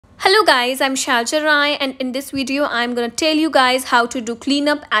Hello guys, I'm Shailja and in this video I'm gonna tell you guys how to do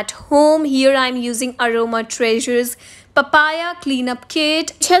cleanup at home. Here I'm using Aroma Treasures Papaya Cleanup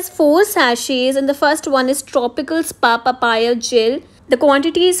Kit. It has 4 sachets and the first one is Tropical Spa Papaya Gel. The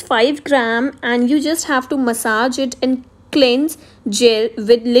quantity is 5 gram and you just have to massage it and cleanse gel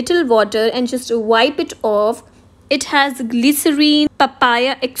with little water and just wipe it off. It has glycerine,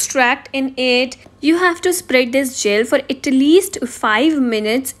 papaya extract in it. You have to spread this gel for at least 5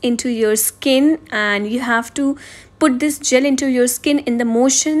 minutes into your skin and you have to put this gel into your skin in the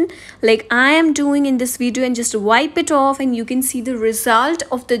motion like I am doing in this video and just wipe it off and you can see the result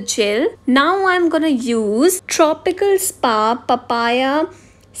of the gel. Now I'm gonna use Tropical Spa Papaya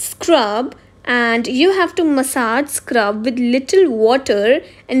Scrub and you have to massage scrub with little water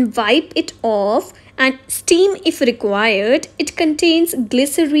and wipe it off and steam if required. It contains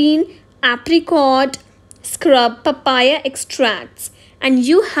glycerine, apricot, scrub, papaya extracts and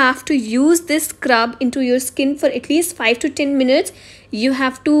you have to use this scrub into your skin for at least 5 to 10 minutes. You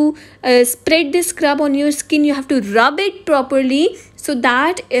have to spread this scrub on your skin. You have to rub it properly so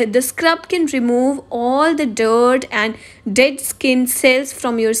that the scrub can remove all the dirt and dead skin cells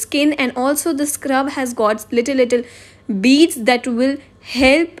from your skin, and also the scrub has got little beads that will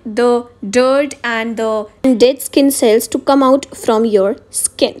help the dirt and the dead skin cells to come out from your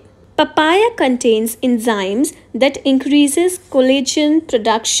skin. Papaya contains enzymes that increases collagen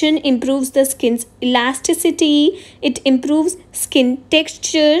production, improves the skin's elasticity, it improves skin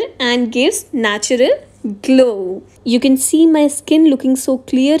texture and gives natural glow. You can see my skin looking so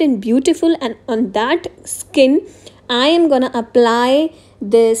clear and beautiful, and on that skin I am gonna apply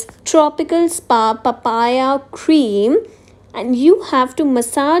this Tropical Spa Papaya cream and you have to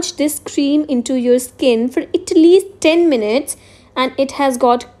massage this cream into your skin for at least 10 minutes. And it has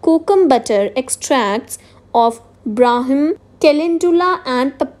got cocoa butter extracts of Brahmi, calendula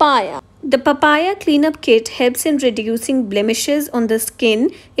and papaya. The papaya cleanup kit helps in reducing blemishes on the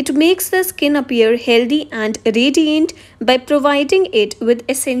skin. It makes the skin appear healthy and radiant by providing it with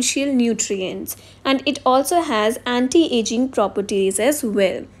essential nutrients. And it also has anti-aging properties as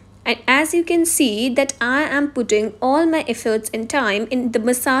well. And as you can see that I am putting all my efforts and time in the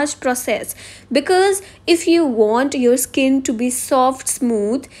massage process, because if you want your skin to be soft,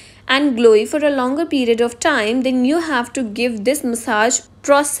 smooth and glowy for a longer period of time, then you have to give this massage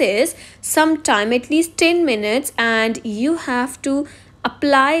process some time, at least 10 minutes, and you have to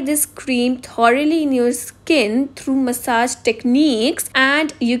apply this cream thoroughly in your skin through massage techniques,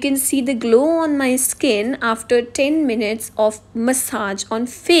 and you can see the glow on my skin after 10 minutes of massage on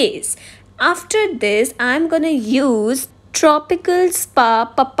face. After this, I'm gonna use Tropical Spa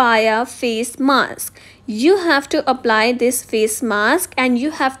Papaya face mask. You have to apply this face mask and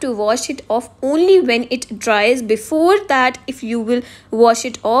you have to wash it off only when it dries. Before that, if you will wash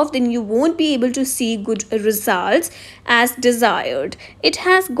it off, then you won't be able to see good results as desired. It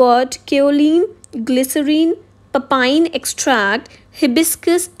has got kaolin, glycerine, papain extract,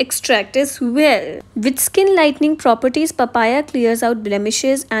 hibiscus extract as well. With skin lightening properties, papaya clears out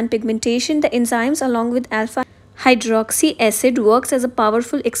blemishes and pigmentation. The enzymes along with alpha hydroxy acid works as a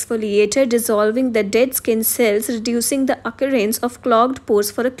powerful exfoliator, dissolving the dead skin cells, reducing the occurrence of clogged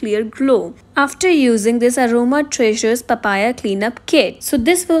pores for a clear glow. After using this Aroma Treasures Papaya Cleanup Kit. So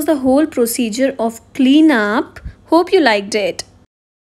this was the whole procedure of cleanup. Hope you liked it.